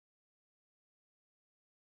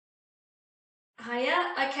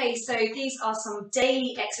Hiya. Okay, so these are some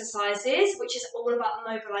daily exercises, which is all about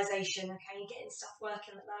mobilization. Okay, you're getting stuff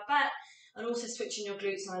working at the lower back and also switching your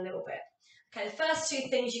glutes on a little bit. Okay, the first two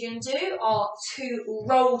things you're going to do are two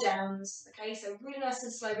roll downs. Okay, so really nice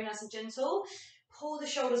and slow, really nice and gentle. Pull the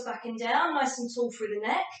shoulders back and down, nice and tall through the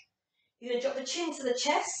neck. You're going to drop the chin to the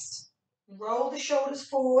chest, roll the shoulders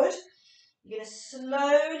forward. You're going to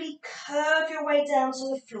slowly curve your way down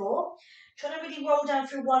to the floor. Try to really roll down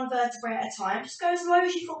through one vertebrae at a time. Just go as low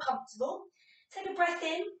as you feel comfortable. Take a breath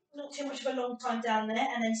in, not too much of a long time down there,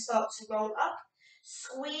 and then start to roll up.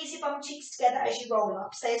 Squeeze your bum cheeks together as you roll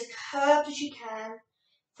up. Stay as curved as you can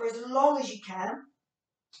for as long as you can.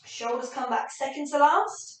 Shoulders come back second to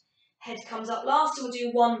last. Head comes up last, and we'll do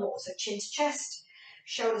one more. So chin to chest,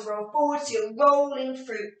 shoulders roll forward. So you're rolling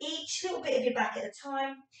through each little bit of your back at a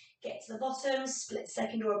time. Get to the bottom, split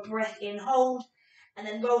second or a breath in, hold, and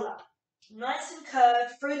then roll up. Nice and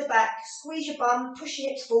curved through the back, squeeze your bum, push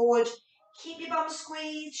your hips forward, keep your bum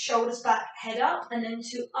squeezed, shoulders back, head up, and then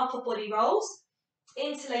two upper body rolls.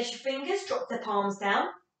 Interlace your fingers, drop the palms down,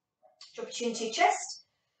 drop your chin to your chest,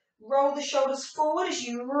 roll the shoulders forward as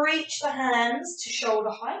you reach the hands to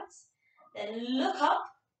shoulder height, then look up,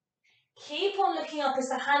 keep on looking up as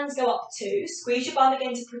the hands go up too, squeeze your bum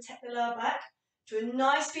again to protect the lower back. Do a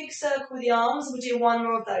nice big circle with the arms. We'll do one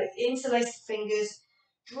more of those. Interlace the fingers.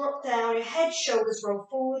 Drop down. Your head, shoulders roll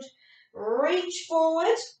forward. Reach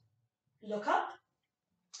forward. Look up.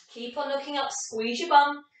 Keep on looking up. Squeeze your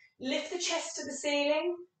bum. Lift the chest to the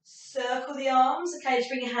ceiling. Circle the arms. Okay, just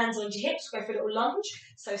bring your hands onto your hips. Go for a little lunge.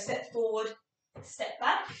 So step forward, step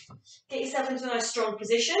back. Get yourself into a nice strong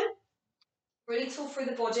position. Really tall through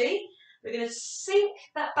the body. We're going to sink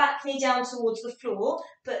that back knee down towards the floor,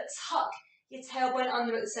 but tuck your tailbone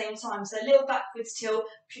under at the same time. So a little backwards tilt.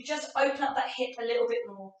 You just open up that hip a little bit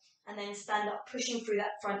more and then stand up, pushing through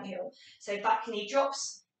that front heel. So back knee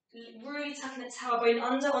drops, really tucking the tailbone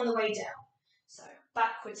under on the way down. So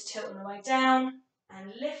backwards tilt on the way down and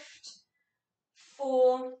lift.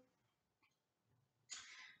 4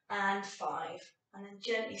 and 5. And then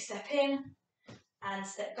gently step in and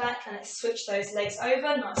step back, and let's switch those legs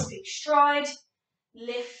over. Nice big stride.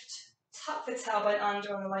 Lift, tuck the tailbone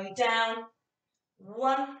under on the way down.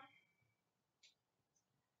 1,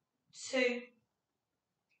 2,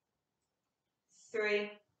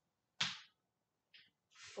 3,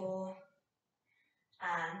 4,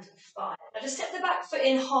 and 5. Now just step the back foot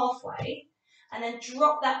in halfway and then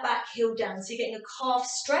drop that back heel down. So you're getting a calf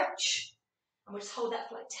stretch. And we'll just hold that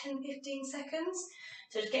for like 10-15 seconds.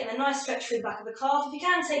 So just getting a nice stretch through the back of the calf. If you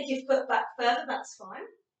can take your foot back further, that's fine.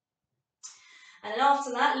 And then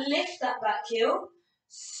after that, lift that back heel.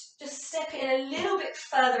 Just step it in a little bit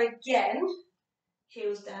further again.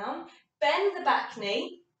 Heels down. Bend the back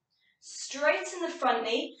knee. Straighten the front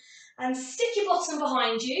knee. And stick your bottom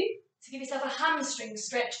behind you to give yourself a hamstring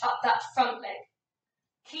stretch up that front leg.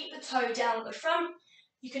 Keep the toe down at the front.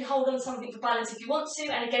 You can hold on to something for balance if you want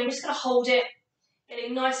to. And again, we're just going to hold it.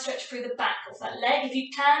 Getting a nice stretch through the back of that leg. If you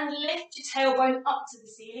can, lift your tailbone up to the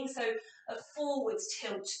ceiling. So a forwards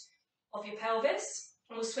tilt of your pelvis.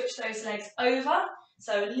 And we'll switch those legs over.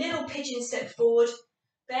 So a little pigeon step forward.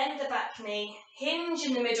 Bend the back knee. Hinge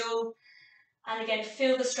in the middle. And again,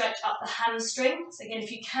 feel the stretch up the hamstring. So again,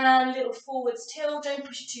 if you can, little forwards tilt. Don't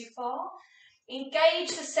push it too far. Engage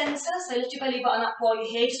the centre. So lift your belly button up while you're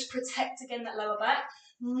here. Just to protect, again, that lower back.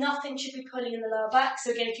 Nothing should be pulling in the lower back.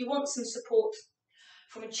 So again, if you want some support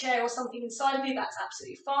from a chair or something inside of you, that's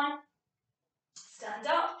absolutely fine. Stand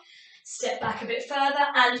up, step back a bit further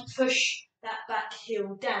and push that back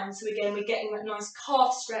heel down. So again, we're getting that nice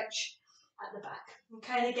calf stretch at the back.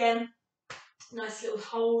 Okay, and again, nice little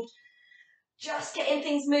hold. Just getting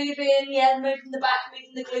things moving, yeah, moving the back,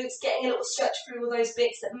 moving the glutes, getting a little stretch through all those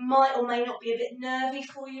bits that might or may not be a bit nervy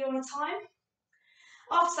for you on the time.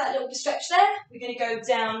 After that little stretch there, we're going to go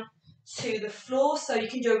down to the floor. So you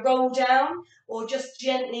can do a roll down or just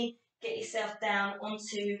gently get yourself down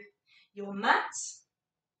onto your mat.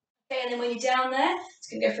 Okay, and then when you're down there, it's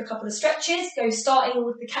going to go for a couple of stretches. Go starting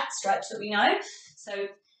with the cat stretch that we know. So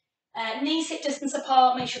knees hip distance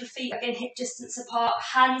apart, make sure the feet are again hip distance apart,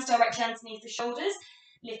 hands directly underneath the shoulders,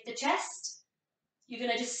 lift the chest. You're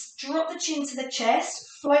going to just drop the chin to the chest,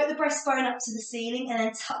 float the breastbone up to the ceiling, and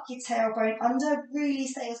then tuck your tailbone under. Really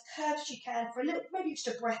stay as curved as you can for a little, maybe just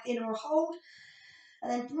a breath in or a hold. And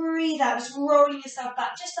then breathe out, just rolling yourself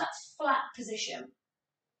back, just that flat position.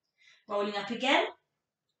 Rolling up again.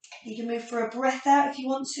 You can move for a breath out if you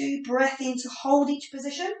want to. Breath in to hold each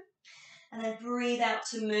position. And then breathe out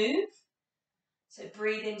to move. So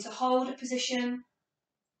breathe in to hold a position.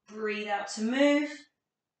 Breathe out to move.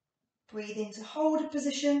 Breathe in to hold a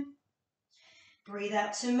position. Breathe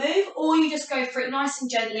out to move, or you just go for it nice and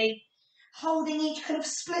gently, holding each kind of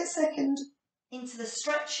split second into the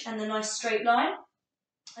stretch and the nice straight line.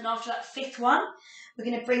 And after that fifth one, we're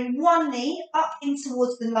going to bring one knee up in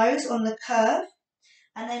towards the nose on the curve,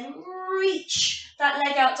 and then reach that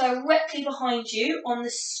leg out directly behind you on the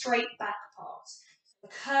straight back part. So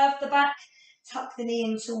curve the back, tuck the knee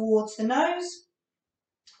in towards the nose,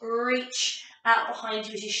 reach out behind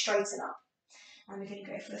you as you straighten up. And we're going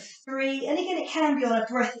to go for 3. And again, it can be on a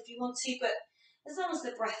breath if you want to, but as long as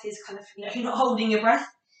the breath is kind of, you're not holding your breath,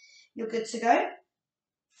 you're good to go.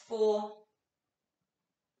 4.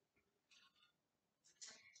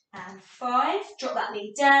 And 5. Drop that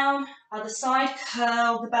knee down. Other side,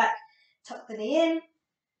 curl the back, tuck the knee in,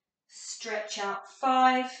 stretch out.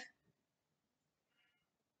 5.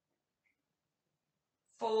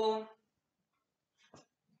 4.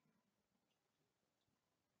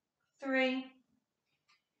 3.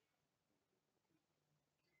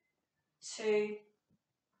 2.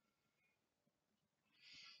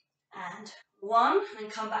 And 1. And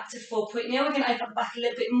come back to 4-point kneel. We're going to open up the back a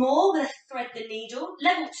little bit more. We're going to thread the needle.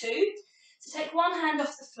 Level 2. So take one hand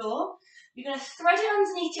off the floor. You're going to thread it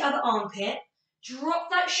underneath the other armpit. Drop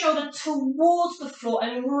that shoulder towards the floor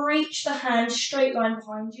and reach the hand straight line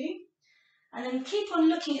behind you. And then keep on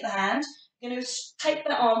looking at the hand. You're going to take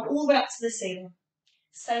that arm all the way up to the ceiling.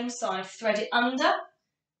 Same side. Thread it under.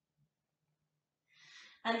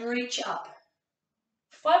 And reach up.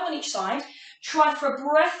 5 on each side. Try for a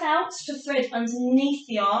breath out to thread underneath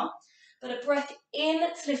the arm, but a breath in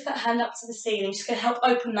to lift that hand up to the ceiling. Just going to help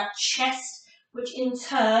open that chest, which in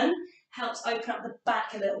turn helps open up the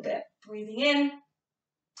back a little bit. Breathing in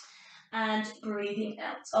and breathing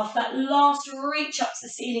out. After that last reach up to the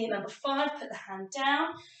ceiling at number 5, put the hand down.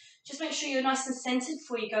 Just make sure you're nice and centered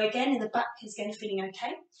before you go again, and the back is again feeling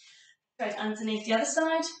okay. Thread underneath the other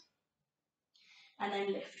side, and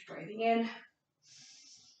then lift. Breathing in.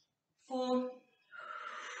 4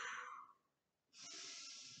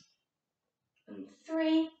 and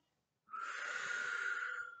 3.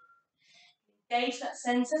 Engage that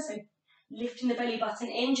centre, so lifting the belly button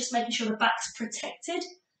in, just making sure the back's protected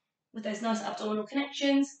with those nice abdominal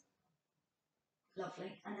connections.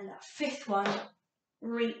 Lovely. And then that 5th one,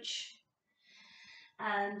 reach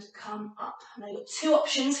and come up. Now you've got 2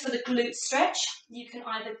 options for the glute stretch. You can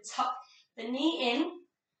either tuck the knee in,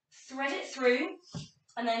 thread it through,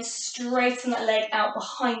 and then straighten that leg out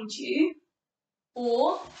behind you,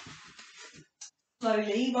 or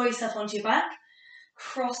slowly roll yourself onto your back,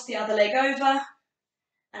 cross the other leg over,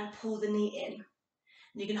 and pull the knee in.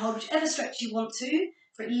 And you can hold whichever stretch you want to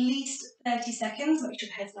for at least 30 seconds, make sure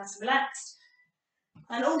your head's nice and relaxed.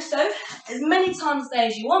 And also, as many times a day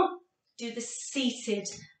as you want, do the seated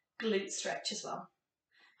glute stretch as well.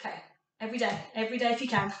 Okay, every day if you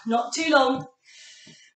can, not too long.